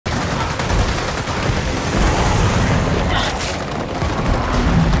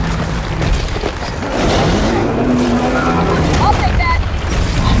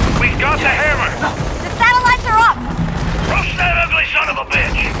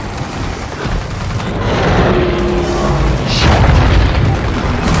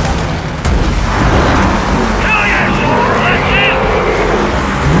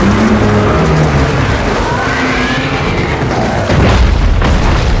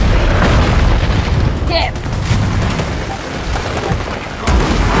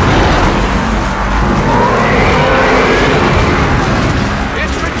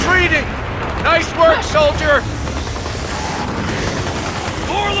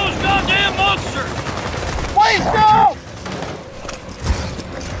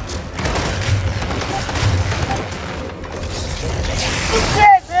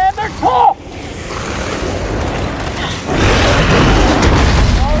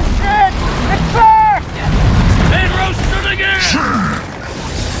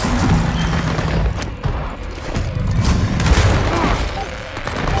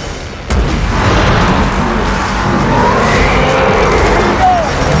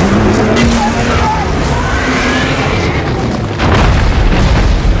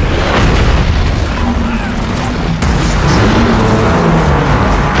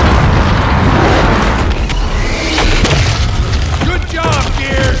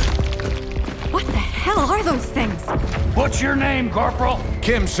What's your name, Corporal?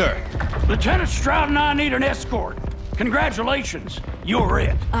 Kim, sir. Lieutenant Stroud and I need an escort. Congratulations, you're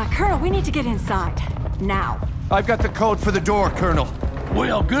it. Colonel, we need to get inside. Now. I've got the code for the door, Colonel.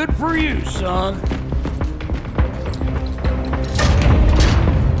 Well, good for you, son.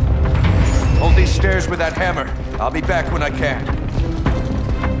 Hold these stairs with that hammer. I'll be back when I can.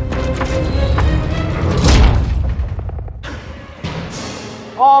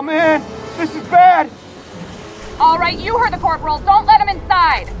 Oh, man! This is bad! All right, you heard the corporal. Don't let him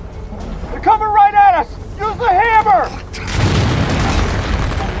inside. They're coming right at us! Use the hammer!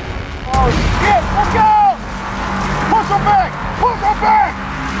 Oh, shit! Look out! Push them back! Push them back!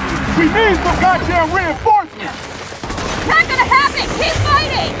 We need some goddamn reinforcements! Not gonna happen! Keep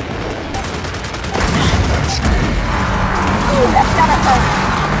fighting! Ooh, that's gotta hurt.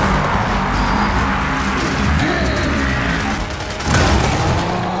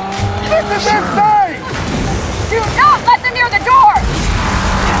 This is insane! Do not let them near the door!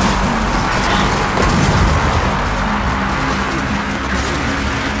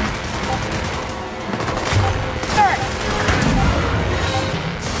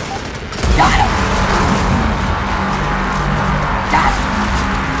 Got him! Got him!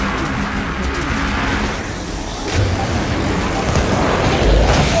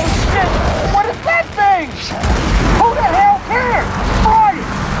 Oh shit! What is that thing? Who the hell cares? Fry it!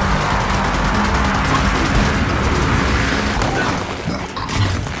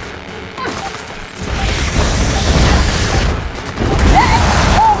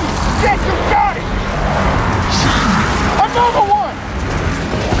 Holy shit, you got it! Another one!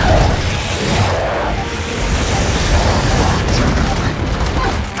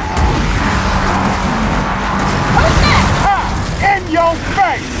 Who's next? Ha! In your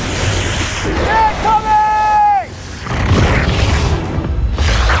face! Incoming!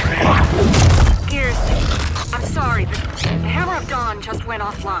 Gears, I'm sorry, but the Hammer of Dawn just went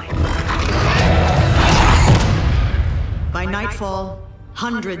offline. By nightfall,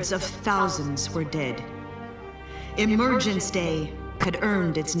 hundreds of thousands were dead. Emergence Day had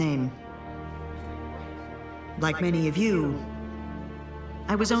earned its name. Like many of you,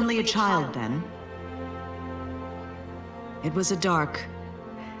 I was only a child then. It was a dark,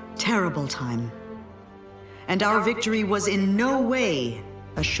 terrible time, and our victory was in no way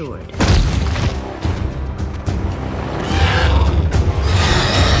assured.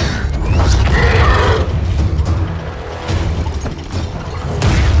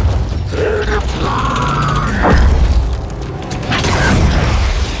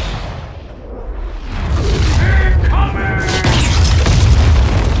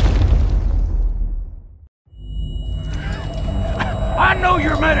 I know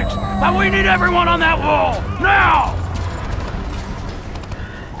you're medics, but we need everyone on that wall, now!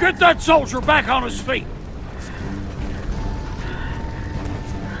 Get that soldier back on his feet.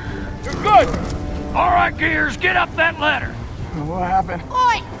 You're good! All right, Gears, get up that ladder. What happened?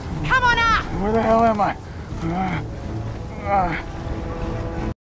 Oi! Come on up! Where the hell am I?